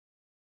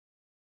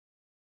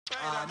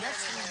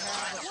Next we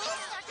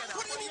have...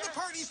 What do you mean the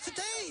party's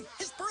today?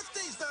 His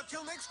birthday's not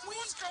till next week.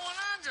 What's going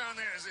on down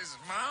there? Is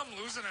Mom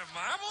losing her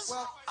marbles?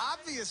 Well,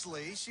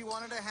 obviously, she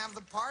wanted to have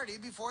the party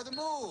before the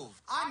move.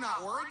 I'm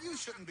not worried. You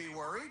shouldn't be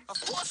worried.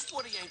 Of course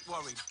Woody ain't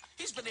worried.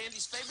 He's been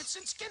Andy's favorite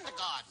since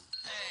kindergarten.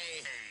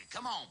 Hey,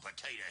 come on,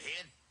 Potato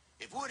Head.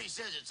 If Woody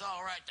says it's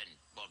all right, then,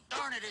 well,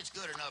 darn it, it's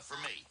good enough for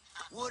me.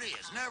 Woody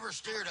has never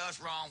steered us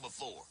wrong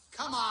before.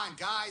 Come on,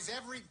 guys.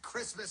 Every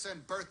Christmas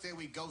and birthday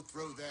we go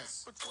through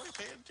this. But what if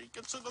Andy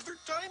gets another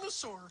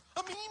dinosaur?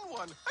 A mean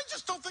one. I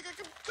just don't think I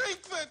can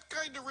take that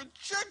kind of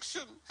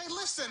rejection. Hey,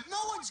 listen, no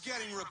one's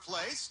getting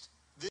replaced.